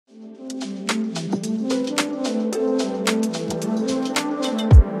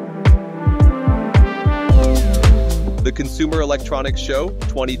Consumer Electronics Show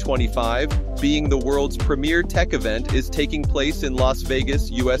 2025, being the world's premier tech event, is taking place in Las Vegas,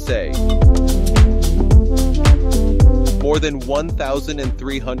 USA. More than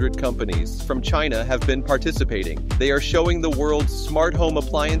 1,300 companies from China have been participating. They are showing the world's smart home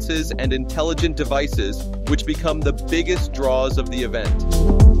appliances and intelligent devices, which become the biggest draws of the event.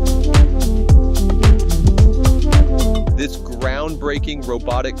 This groundbreaking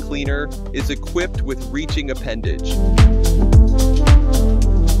robotic cleaner is equipped with reaching appendage.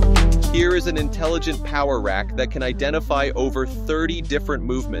 Here is an intelligent power rack that can identify over 30 different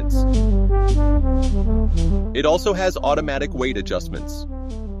movements. It also has automatic weight adjustments.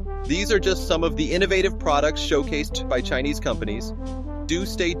 These are just some of the innovative products showcased by Chinese companies. Do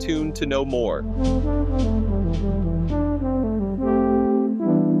stay tuned to know more.